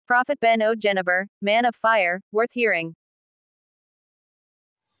Prophet Ben Ojeneber, man of fire, worth hearing.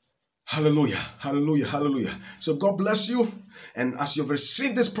 Hallelujah, hallelujah, hallelujah. So God bless you. And as you've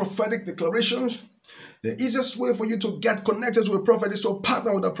received this prophetic declaration, the easiest way for you to get connected to a prophet is to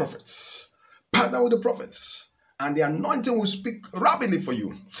partner with the prophets. Partner with the prophets. And the anointing will speak rapidly for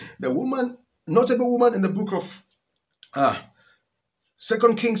you. The woman, notable woman in the book of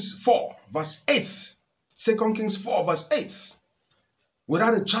 2 Kings 4, verse 8. 2 Kings 4, verse 8.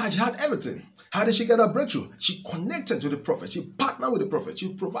 Without a child, she had everything. How did she get her breakthrough? She connected to the prophet. She partnered with the prophet. She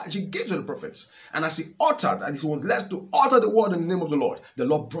gave to the prophet. And as he uttered, and he was led to utter the word in the name of the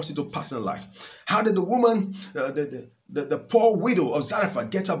Lord brought it to pass in life. How did the woman, the poor widow of Zarephath,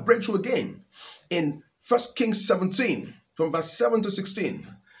 get her breakthrough again? In 1 Kings 17, from verse 7 to 16,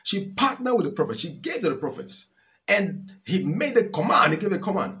 she partnered with the prophet. She gave to the prophets. And he made a command. He gave a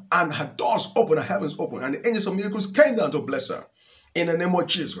command. And her doors opened, her heavens opened. And the angels of miracles came down to bless her. In the name of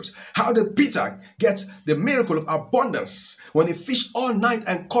Jesus. How did Peter get the miracle of abundance when he fished all night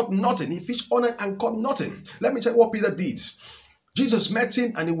and caught nothing? He fished all night and caught nothing. Let me tell you what Peter did. Jesus met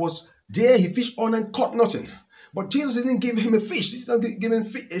him and he was there. He fished all night and caught nothing. But Jesus didn't give him a fish. He didn't give him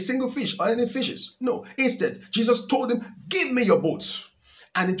a single fish or any fishes. No. Instead, Jesus told him, give me your boat.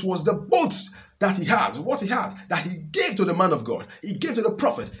 And it was the boats that he had, what he had, that he gave to the man of God. He gave to the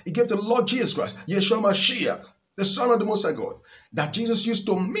prophet. He gave to the Lord Jesus Christ, Yahushua Messiah, the Son of the Most High God, that Jesus used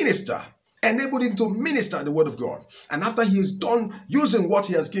to minister, enabled him to minister the word of God. And after he is done using what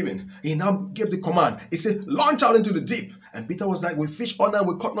he has given, he now gave the command. He said, launch out into the deep. And Peter was like, we fish all night,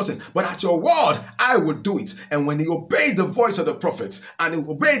 we caught nothing. But at your word, I will do it. And when he obeyed the voice of the prophets and he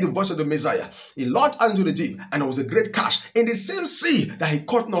obeyed the voice of the Messiah, he launched out into the deep and it was a great catch. In the same sea that he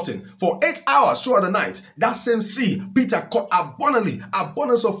caught nothing for 8 hours throughout the night, that same sea, Peter caught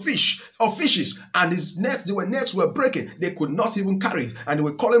abundance of fishes. And his nets were breaking. They could not even carry it. And they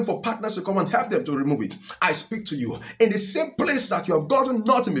were calling for partners to come and help them to remove it. I speak to you. In the same place that you have gotten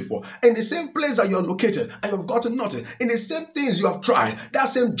nothing before, in the same place that you are located and you have gotten nothing, in the same things you have tried, that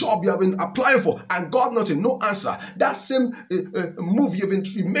same job you have been applying for and got nothing, no answer, that same move you've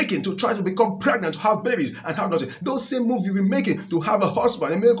been making to try to become pregnant, to have babies and have nothing, those same moves you've been making to have a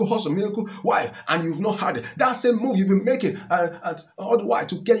husband, a miracle husband, miracle wife, and you've not had it, that same move you've been making all the while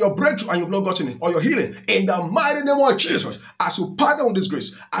to get your breakthrough and you've not gotten it, or your healing, in the mighty name of Jesus, as you partner with this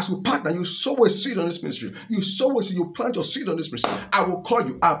grace, as you partner, you sow a seed on this ministry, you sow a seed, you plant your seed on this ministry, I will call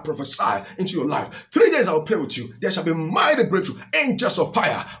you, I prophesy into your life. 3 days I will pray with you, there shall be mighty breakthrough. Angels of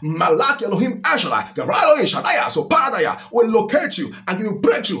fire, Malak Elohim Ashalai, Garalo Shadaya, so Paradaya will locate you and give you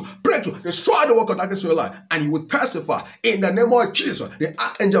breakthrough, destroy the work of darkness in your life, and you will testify in the name of Jesus. The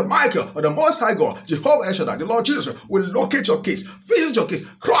Archangel Michael or the Most High God, Jehovah Shaddai, the Lord Jesus, will locate your case, visit your case,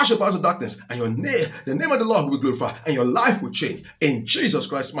 crush the powers of darkness, and the name of the Lord will be glorified, and your life will change in Jesus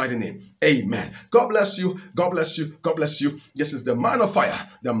Christ's mighty name. Amen. God bless you. God bless you. God bless you. This is the man of fire,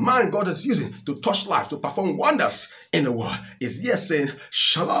 the man God is using to touch life, to perform wonders in the world. Is yes saying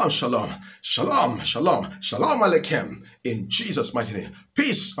shalom, shalom, shalom, shalom, shalom aleichem in Jesus' mighty name.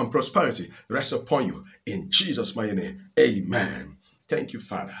 Peace and prosperity rest upon you in Jesus' mighty name. Amen. Thank you,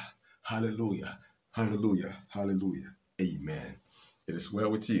 Father. Hallelujah. Hallelujah. Hallelujah. Amen. It is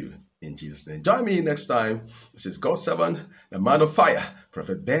well with you in Jesus' name. Join me next time. This is God's servant, the man of fire,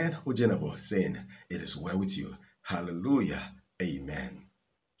 Prophet Ben Ojeneber, saying, it is well with you. Hallelujah. Amen.